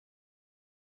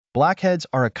Blackheads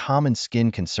are a common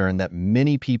skin concern that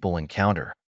many people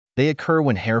encounter. They occur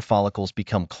when hair follicles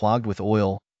become clogged with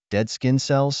oil, dead skin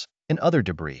cells, and other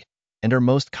debris, and are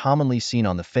most commonly seen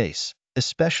on the face,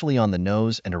 especially on the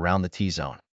nose and around the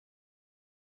T-zone.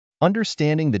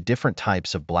 Understanding the different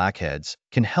types of blackheads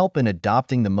can help in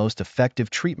adopting the most effective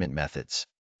treatment methods.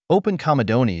 Open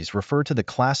comedones refer to the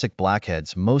classic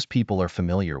blackheads most people are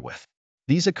familiar with.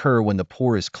 These occur when the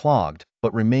pore is clogged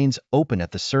but remains open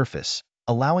at the surface,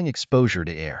 allowing exposure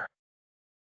to air.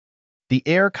 The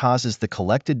air causes the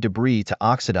collected debris to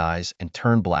oxidize and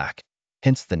turn black,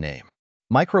 hence the name.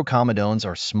 Microcomedones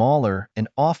are smaller and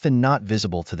often not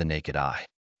visible to the naked eye.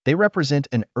 They represent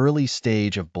an early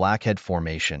stage of blackhead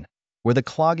formation, where the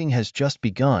clogging has just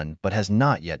begun but has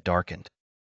not yet darkened.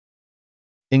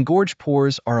 Engorged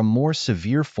pores are a more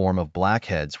severe form of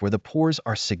blackheads where the pores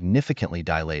are significantly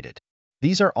dilated.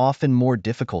 These are often more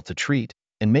difficult to treat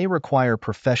and may require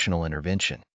professional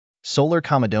intervention. Solar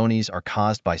comedones are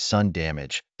caused by sun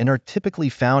damage and are typically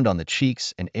found on the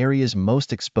cheeks and areas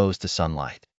most exposed to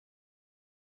sunlight.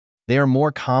 They are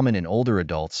more common in older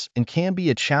adults and can be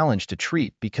a challenge to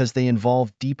treat because they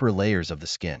involve deeper layers of the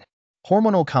skin.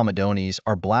 Hormonal comedones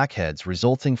are blackheads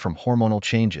resulting from hormonal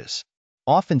changes,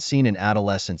 often seen in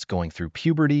adolescents going through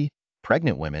puberty,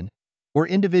 pregnant women, or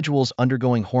individuals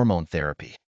undergoing hormone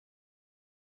therapy.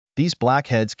 These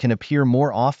blackheads can appear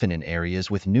more often in areas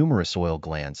with numerous oil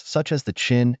glands, such as the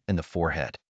chin and the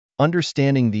forehead.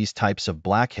 Understanding these types of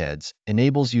blackheads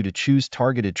enables you to choose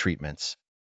targeted treatments.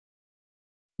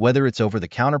 Whether it's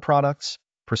over-the-counter products,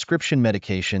 prescription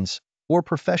medications, or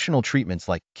professional treatments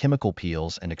like chemical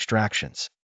peels and extractions.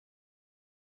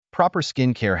 Proper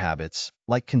skincare habits,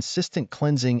 like consistent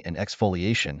cleansing and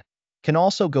exfoliation, can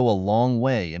also go a long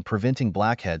way in preventing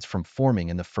blackheads from forming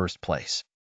in the first place.